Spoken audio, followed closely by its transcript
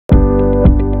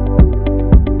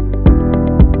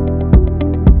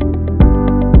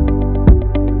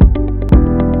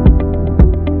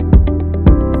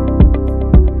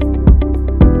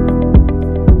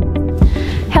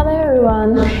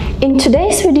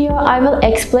video, I will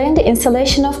explain the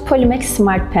installation of Polimek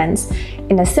SmartPens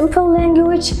in a simple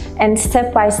language and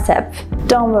step by step.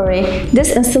 Don't worry,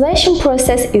 this installation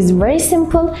process is very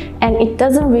simple and it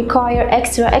doesn't require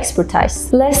extra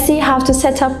expertise. Let's see how to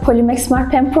set up Polimek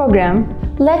SmartPen program.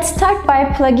 Let's start by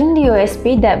plugging the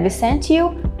USB that we sent you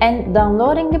and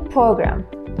downloading the program.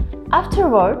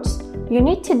 Afterwards, you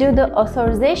need to do the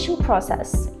authorization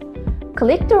process.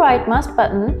 Click the right mouse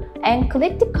button and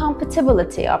click the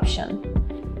compatibility option.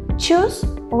 Choose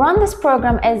Run this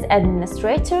program as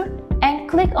administrator and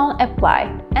click on Apply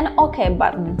and OK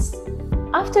buttons.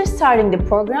 After starting the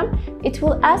program, it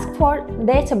will ask for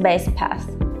database path.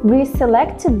 We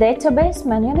select the database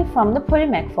manually from the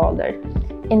Polimek folder.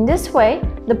 In this way,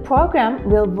 the program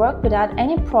will work without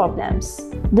any problems.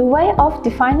 The way of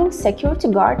defining security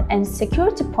guard and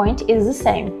security point is the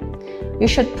same. You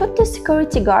should put the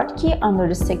security guard key under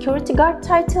the security guard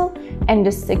title and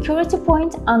the security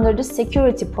point under the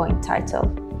security point title.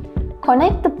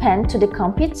 Connect the pen to the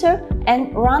computer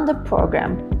and run the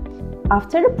program.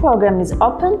 After the program is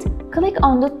opened, click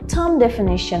on the Thumb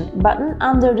Definition button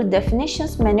under the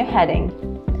Definitions menu heading.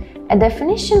 A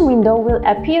definition window will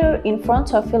appear in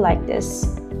front of you like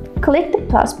this. Click the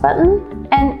plus button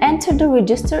and enter the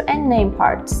register and name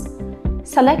parts.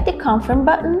 Select the Confirm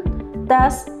button,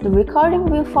 thus the recording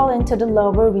will fall into the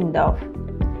lower window.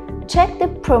 Check the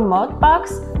Promote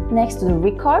box next to the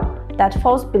record that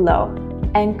falls below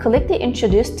and click the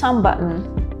Introduce Thumb button.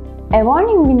 A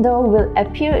warning window will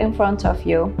appear in front of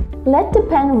you. Let the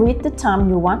pen read the thumb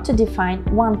you want to define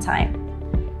one time.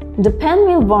 The pen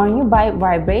will warn you by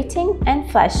vibrating and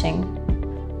flashing.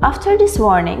 After this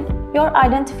warning, your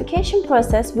identification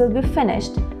process will be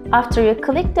finished after you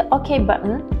click the OK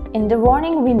button in the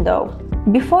warning window.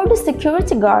 Before the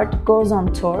security guard goes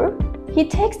on tour, he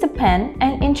takes the pen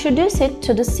and introduces it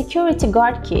to the security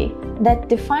guard key that's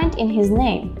defined in his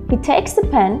name. He takes the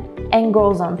pen and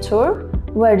goes on tour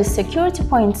where the security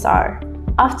points are.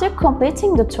 After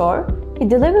completing the tour, he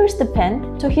delivers the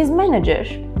pen to his manager.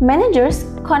 Manager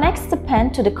connects the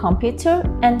pen to the computer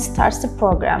and starts the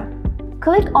program.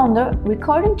 Click on the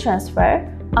Recording Transfer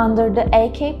under the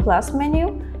AK Plus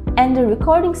menu and the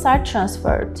recordings are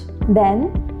transferred.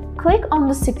 Then, click on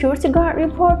the Security Guard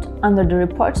Report under the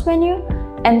Reports menu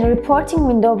and the reporting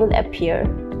window will appear.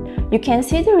 You can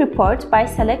see the report by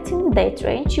selecting the date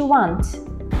range you want.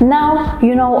 Now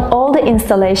you know all the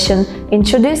installation,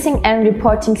 introducing and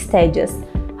reporting stages.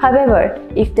 However,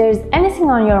 if there is anything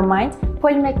on your mind,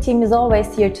 Polimek team is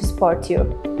always here to support you.